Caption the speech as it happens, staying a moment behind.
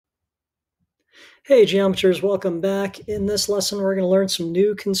Hey geometers, welcome back. In this lesson, we're going to learn some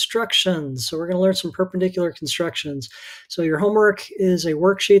new constructions. So we're going to learn some perpendicular constructions. So your homework is a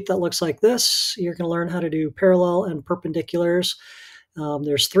worksheet that looks like this. You're going to learn how to do parallel and perpendiculars.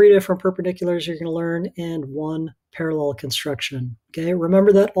 There's 3 different perpendiculars you're going to learn and 1 parallel construction. Okay,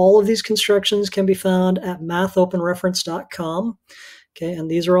 remember that all of these constructions can be found at mathopenreference.com. Okay, and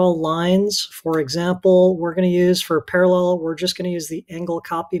these are all lines. For example, we're going to use for parallel, we're just going to use the angle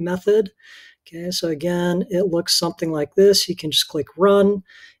copy method. Okay, so again, it looks something like this. You can just click run,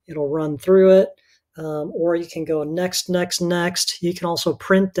 it'll run through it, or you can go next, next, next. You can also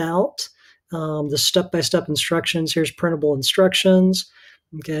print out the step-by-step instructions. Here's printable instructions,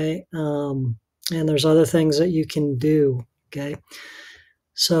 okay, and there's other things that you can do, okay.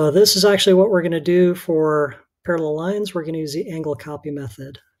 So this is actually what we're going to do for parallel lines. We're going to use the angle copy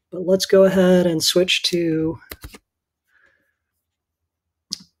method. But let's go ahead and switch to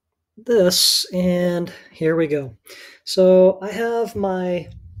this, and here we go. So I have my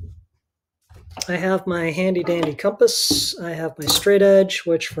handy dandy compass. I have my straight edge,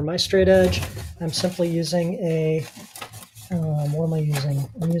 which for my straight edge, I'm simply using a what am I using?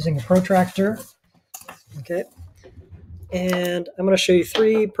 I'm using a protractor. Okay, and I'm going to show you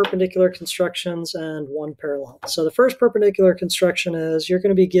 3 perpendicular constructions and 1 parallel. So the first perpendicular construction is you're going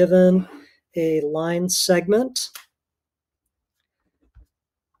to be given a line segment,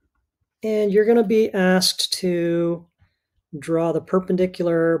 and you're going to be asked to draw the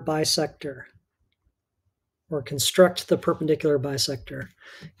perpendicular bisector or construct the perpendicular bisector.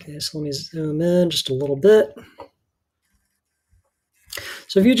 Okay, so let me zoom in just a little bit.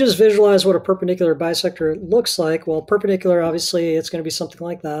 So if you just visualize what a perpendicular bisector looks like, well, perpendicular, obviously, it's going to be something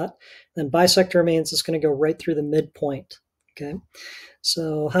like that. Then bisector means it's going to go right through the midpoint. Okay,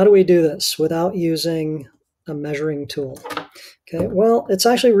 so how do we do this without using a measuring tool? Okay, well, it's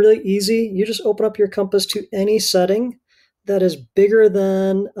actually really easy. You just open up your compass to any setting that is bigger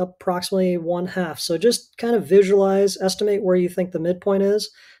than approximately 1/2. So just kind of visualize, estimate where you think the midpoint is,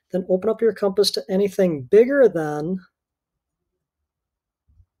 then open up your compass to anything bigger than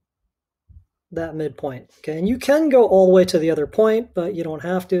that midpoint. Okay, and you can go all the way to the other point, but you don't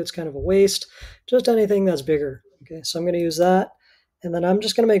have to. It's kind of a waste. Just anything that's bigger. Okay, so I'm going to use that. And then I'm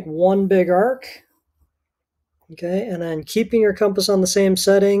just going to make 1 big arc. Okay, and then keeping your compass on the same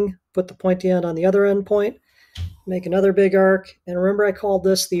setting, put the pointy end on the other end point, make another big arc. And remember, I called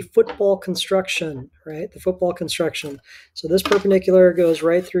this the football construction, right? The football construction. So this perpendicular goes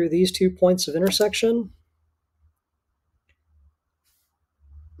right through these 2 points of intersection.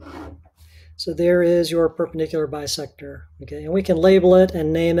 So there is your perpendicular bisector. Okay, and we can label it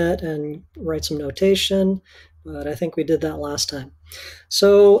and name it and write some notation, but I think we did that last time.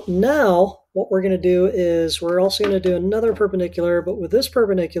 So now what we're going to do is we're also going to do another perpendicular, but with this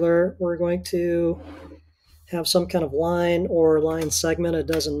perpendicular, we're going to have some kind of line or line segment. It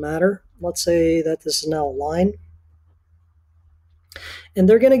doesn't matter. Let's say that this is now a line. And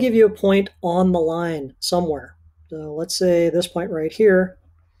they're going to give you a point on the line somewhere. So let's say this point right here.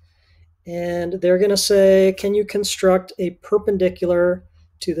 And they're going to say, can you construct a perpendicular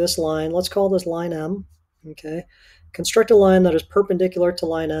to this line? Let's call this line M. Okay. Construct a line that is perpendicular to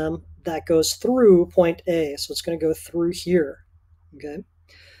line M that goes through point A. So it's going to go through here. Okay.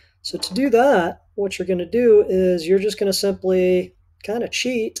 So to do that, what you're going to do is you're just going to simply kind of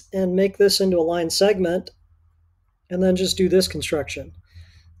cheat and make this into a line segment and then just do this construction.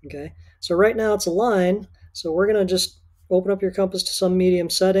 Okay. So right now it's a line. So we're going to just open up your compass to some medium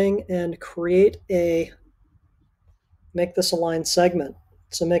setting and make this a line segment.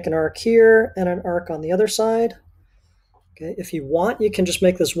 So make an arc here and an arc on the other side. Okay, if you want, you can just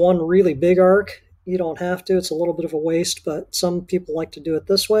make this one really big arc. You don't have to, it's a little bit of a waste, but some people like to do it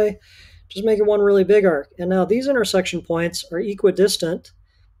this way. Just make it one really big arc. And now these intersection points are equidistant.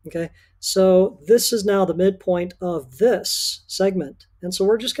 Okay, so this is now the midpoint of this segment. And so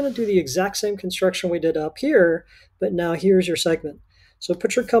we're just going to do the exact same construction we did up here, but now here's your segment. So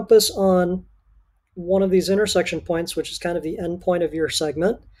put your compass on one of these intersection points, which is kind of the end point of your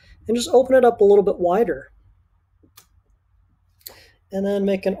segment, and just open it up a little bit wider. And then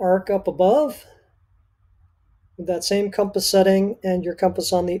make an arc up above with that same compass setting, and your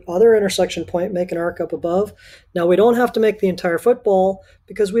compass on the other intersection point, make an arc up above. Now we don't have to make the entire football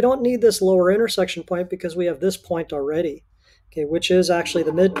because we don't need this lower intersection point because we have this point already, okay, which is actually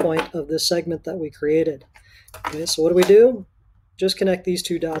the midpoint of this segment that we created. Okay, so what do? Just connect these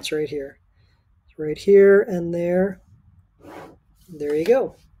 2 dots right here. Right here and there. There you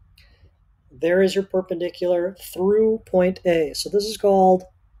go. There is your perpendicular through point A. So this is called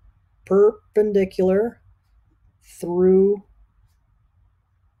perpendicular through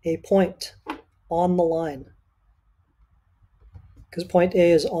a point on the line, because point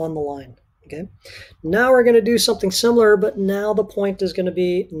A is on the line. Okay. Now we're going to do something similar, but now the point is going to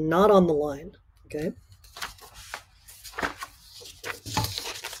be not on the line. Okay.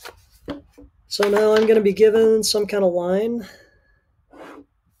 So now I'm going to be given some kind of line.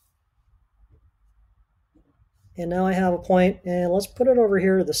 And now I have a point, and let's put it over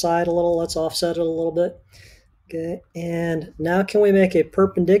here to the side a little. Let's offset it a little bit. Okay, and now can we make a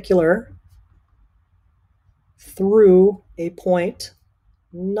perpendicular through a point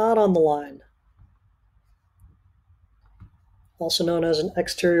not on the line, also known as an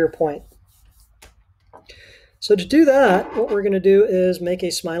exterior point? So to do that, what we're going to do is make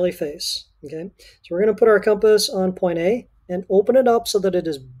a smiley face. Okay, so we're going to put our compass on point A and open it up so that it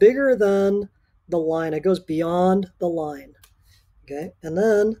is bigger than the line. It goes beyond the line. Okay, and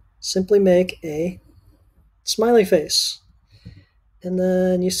then simply make a smiley face. And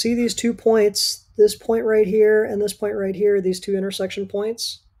then you see these 2 points, this point right here and this point right here, these 2 intersection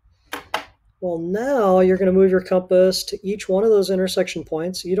points. Well, now you're going to move your compass to each one of those intersection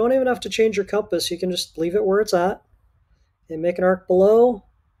points. You don't even have to change your compass. You can just leave it where it's at and make an arc below,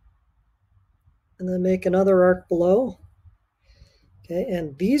 and then make another arc below. Okay,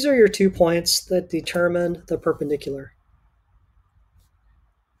 and these are your 2 points that determine the perpendicular.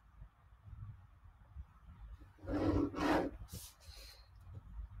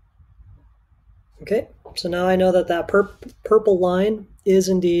 Okay, so now I know that that purple line is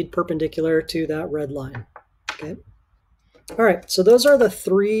indeed perpendicular to that red line. Okay. All right, so those are the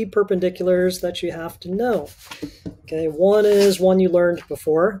 3 perpendiculars that you have to know. Okay, one is one you learned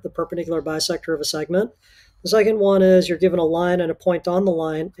before, the perpendicular bisector of a segment. The second one is you're given a line and a point on the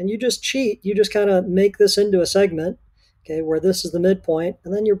line, and you just cheat. You just kind of make this into a segment, okay, where this is the midpoint,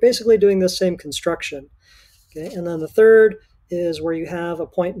 and then you're basically doing the same construction. Okay, and then the third is where you have a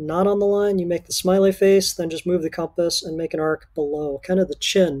point not on the line. You make the smiley face, then just move the compass and make an arc below, kind of the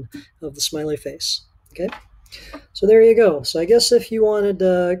chin of the smiley face. Okay, so there you go. So I guess if you wanted,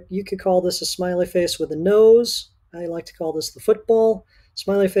 you could call this a smiley face with a nose. I like to call this the football.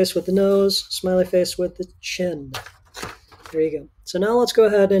 Smiley face with the nose, smiley face with the chin. There you go. So now let's go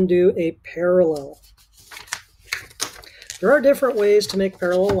ahead and do a parallel. There are different ways to make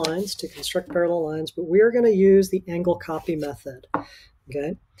parallel lines, to construct parallel lines, but we are going to use the angle copy method.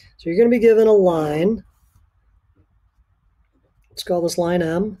 Okay, so you're going to be given a line. Let's call this line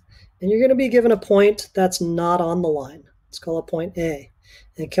M, and you're going to be given a point that's not on the line. Let's call it point A.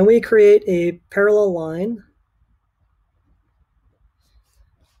 And can we create a parallel line?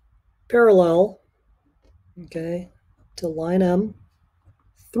 Parallel, okay, to line M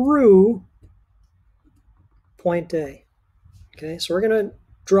through point A. Okay, so we're going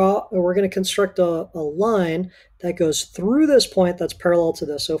to construct a line that goes through this point that's parallel to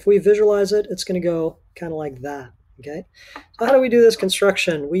this. So if we visualize it, it's going to go kind of like that. Okay, so how do we do this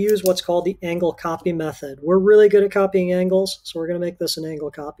construction? We use what's called the angle copy method. We're really good at copying angles, so we're going to make this an angle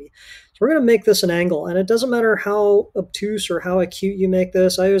copy. So we're going to make this an angle, and it doesn't matter how obtuse or how acute you make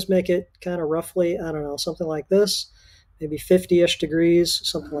this. I always make it kind of roughly, I don't know, something like this, maybe 50-ish degrees,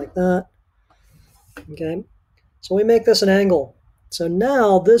 something like that. Okay, so we make this an angle. So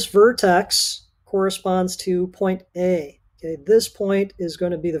now this vertex corresponds to point A. Okay, this point is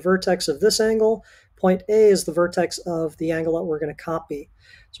going to be the vertex of this angle. Point A is the vertex of the angle that we're going to copy.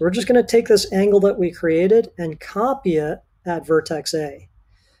 So we're just going to take this angle that we created and copy it at vertex A.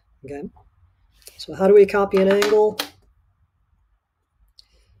 Okay, so how do we copy an angle?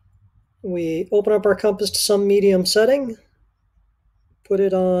 We open up our compass to some medium setting, put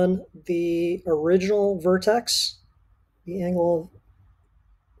it on the original vertex, the angle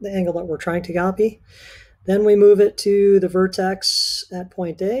that we're trying to copy. Then we move it to the vertex at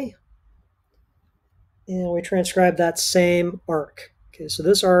point A, and we transcribe that same arc. Okay, so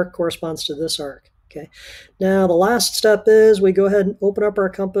this arc corresponds to this arc. Okay, now the last step is we go ahead and open up our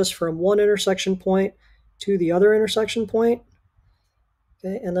compass from one intersection point to the other intersection point.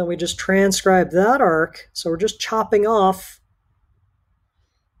 Okay, and then we just transcribe that arc. So we're just chopping off.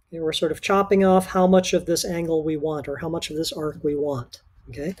 Okay, we're sort of chopping off how much of this angle we want, or how much of this arc we want.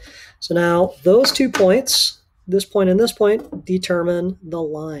 Okay, so now those 2 points, this point and this point, determine the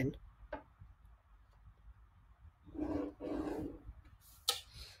line.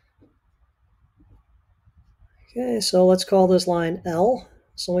 Okay, so let's call this line L.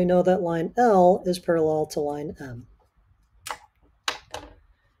 So we know that line L is parallel to line M.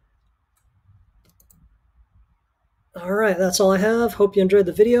 All right, that's all I have. Hope you enjoyed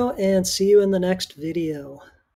the video, and see you in the next video.